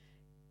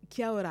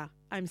Kia ora,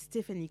 I'm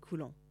Stephanie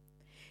Coulon.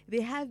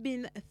 There have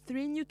been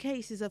 3 new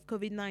cases of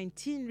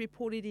COVID-19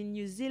 reported in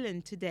New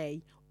Zealand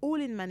today,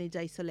 all in managed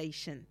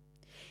isolation.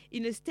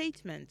 In a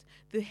statement,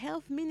 the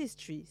Health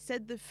Ministry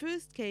said the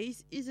first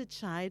case is a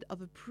child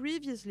of a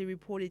previously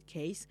reported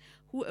case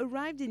who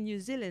arrived in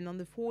New Zealand on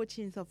the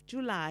 14th of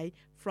July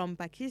from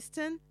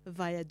Pakistan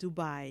via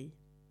Dubai.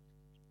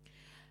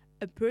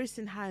 A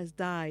person has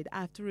died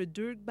after a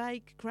dirt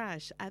bike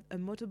crash at a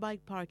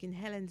motorbike park in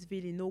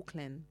Helensville in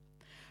Auckland.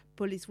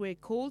 Police were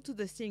called to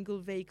the single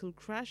vehicle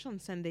crash on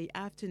Sunday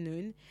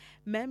afternoon.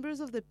 Members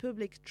of the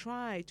public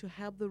tried to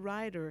help the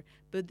rider,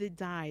 but they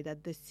died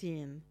at the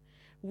scene.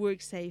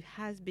 WorkSafe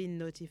has been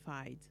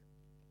notified.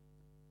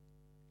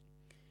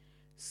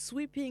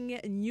 Sweeping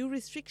new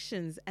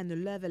restrictions and a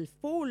level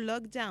 4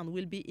 lockdown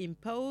will be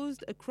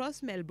imposed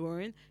across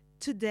Melbourne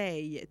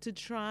today to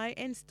try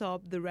and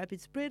stop the rapid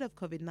spread of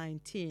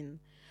COVID-19.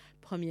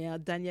 Premier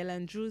Daniel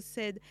Andrews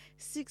said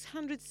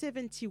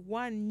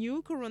 671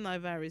 new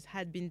coronavirus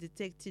had been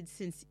detected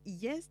since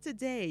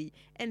yesterday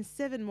and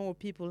 7 more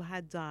people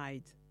had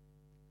died.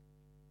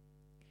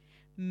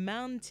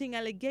 Mounting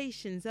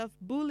allegations of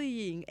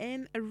bullying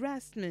and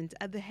harassment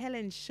at the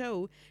Helen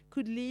show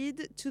could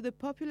lead to the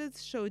popular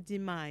show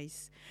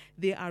demise.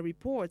 There are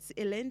reports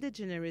Ellen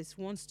DeGeneres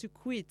wants to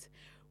quit,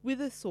 with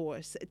a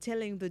source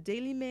telling the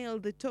Daily Mail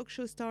the talk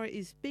show star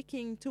is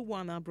speaking to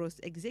Warner Bros.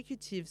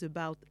 Executives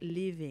about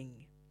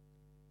leaving.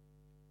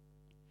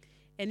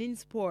 And in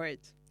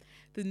sport,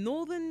 the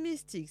Northern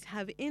Mystics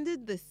have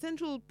ended the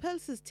Central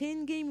Pulse's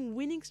 10-game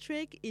winning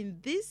streak in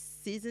this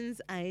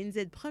season's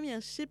ANZ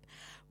Premiership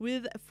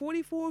with a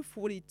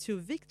 44-42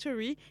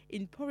 victory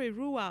in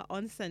Porirua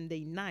on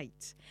Sunday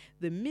night.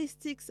 The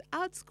Mystics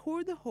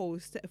outscored the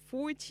host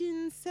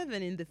 14-7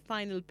 in the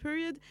final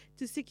period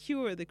to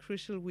secure the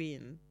crucial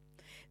win.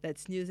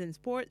 That's News and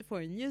Sport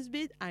for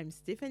Newsbeat. I'm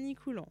Stephanie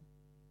Coulon.